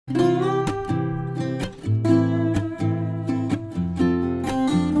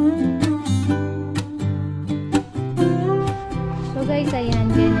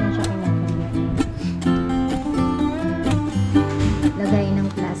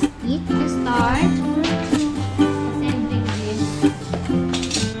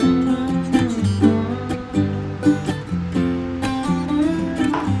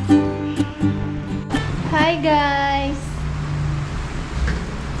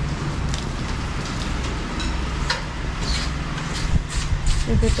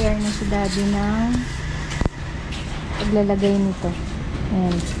prepare na si Daddy ng paglalagay nito.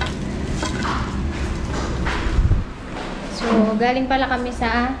 Ayan. So, galing pala kami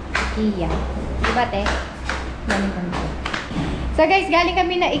sa IKEA. Diba, te? Galing kami. So, guys, galing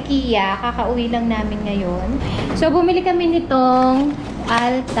kami na IKEA. Kakauwi lang namin ngayon. So, bumili kami nitong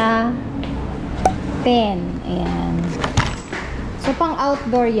Altappen. Ayan. So, pang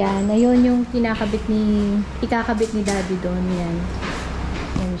outdoor yan. Ayun yung ikakabit ni Daddy doon. Yan.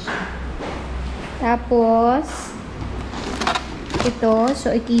 Yan siya. Tapos, ito.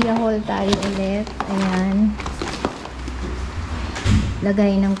 So, IKEA haul tayo ulit. Ayan.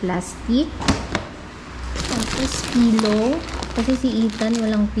 Lagay ng plastic. Tapos, pillow. Kasi si Ethan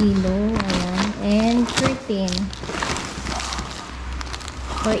walang pillow. Ayan. And curtain.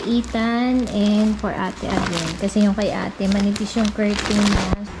 For Ethan and for ate again. Kasi yung kay ate, manipis yung curtain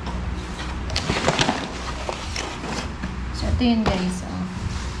niya. So, ito yun guys. Oh.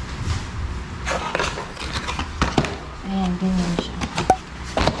 Ayan, ganyan siya.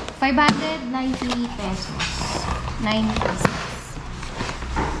 590 pesos. 90 pesos.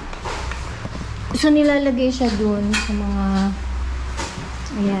 So, nilalagay siya dun sa mga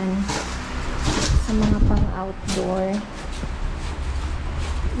ayan. Sa mga pang-outdoor.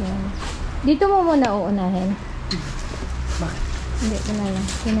 Ayan. Dito mo muna uunahin. Bakit? Hindi, wala lang.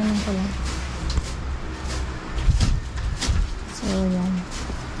 Tinanong ko lang. So, ayan.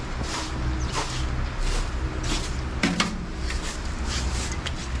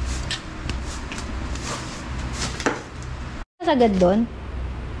 Agad doon?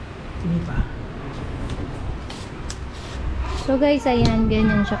 Hindi pa. So guys, ayan,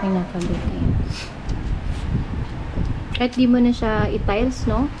 ganyan siya kinakabit. Ayan. Kahit di mo na siya i-tiles,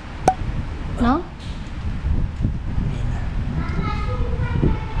 no? No?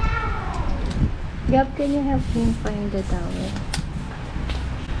 Gab, can you help me find the towel?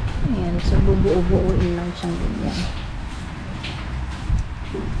 Ayan, so bubuo-buuin lang siyang ganyan.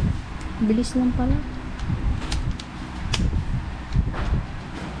 Bilis lang pala.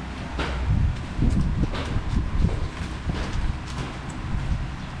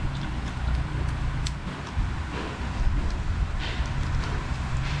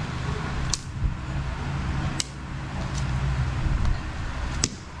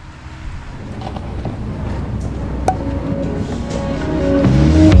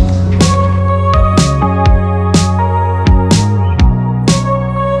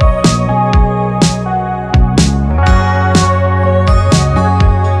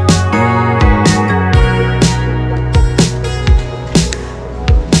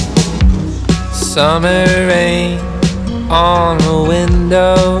 Summer rain on the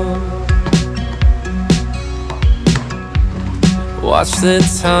window. Watch the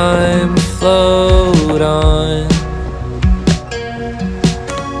time float on.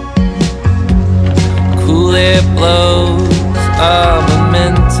 Cool air blows a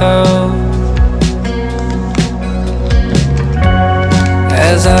memento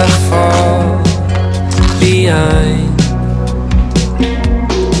as I fall behind.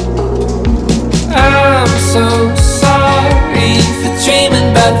 I'm so sorry for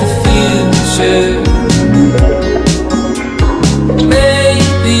dreaming about the future.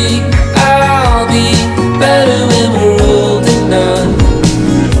 Maybe I'll be better when we're old enough.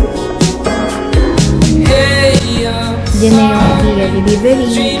 Hey, I'm sorry for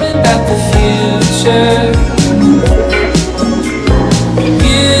dreaming about the future.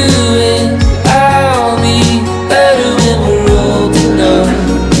 You and I'll be better when we're old enough.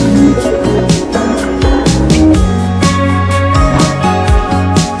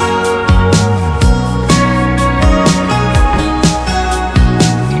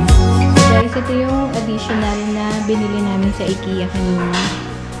 Binili namin sa IKEA kanina.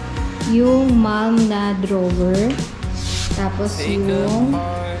 Yung Malm na drawer. Tapos yung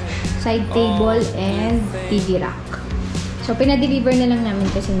side table and TV rack. So, pinadeliver na lang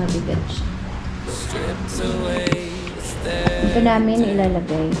namin kasi mabigat siya. Ito namin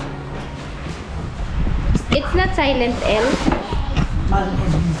ilalagay. It's not Silent L.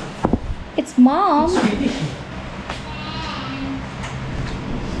 It's Mom.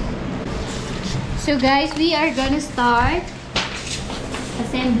 So guys, we are gonna start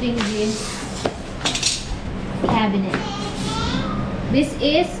assembling this cabinet. This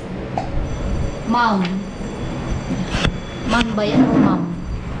is Malm. Mom ba yan o Mom?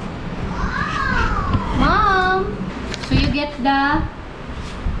 Mom! So you get the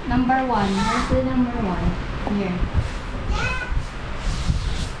number 1. Where's the number 1? Here.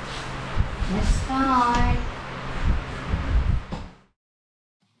 Let's start.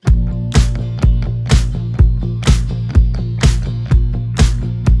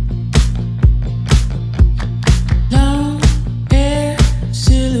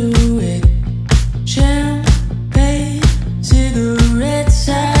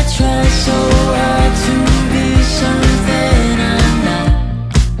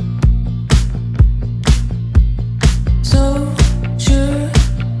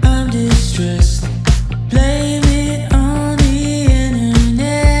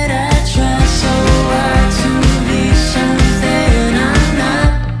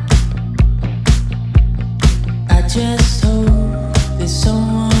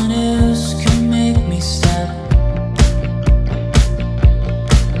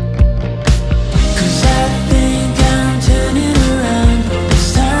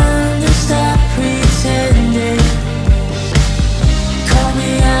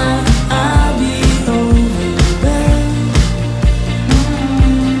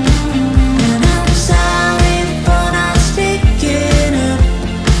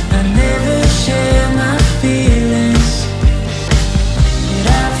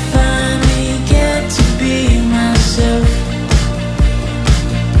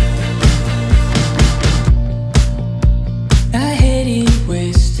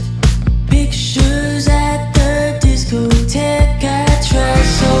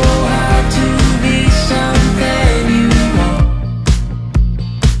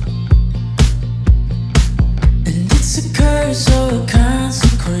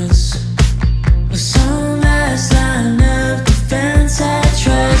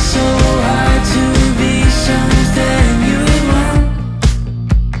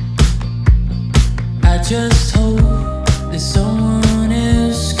 just hope that someone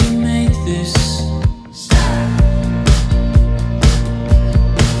else can make this stop.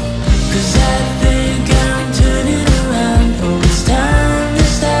 'Cause I think I'm turning around. Oh, it's time to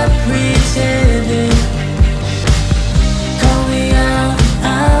stop pretending. Call me out,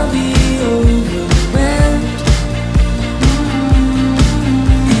 I'll be overwhelmed.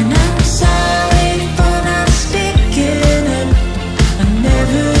 And I'm sorry for not speaking up. I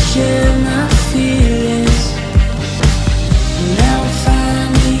never should.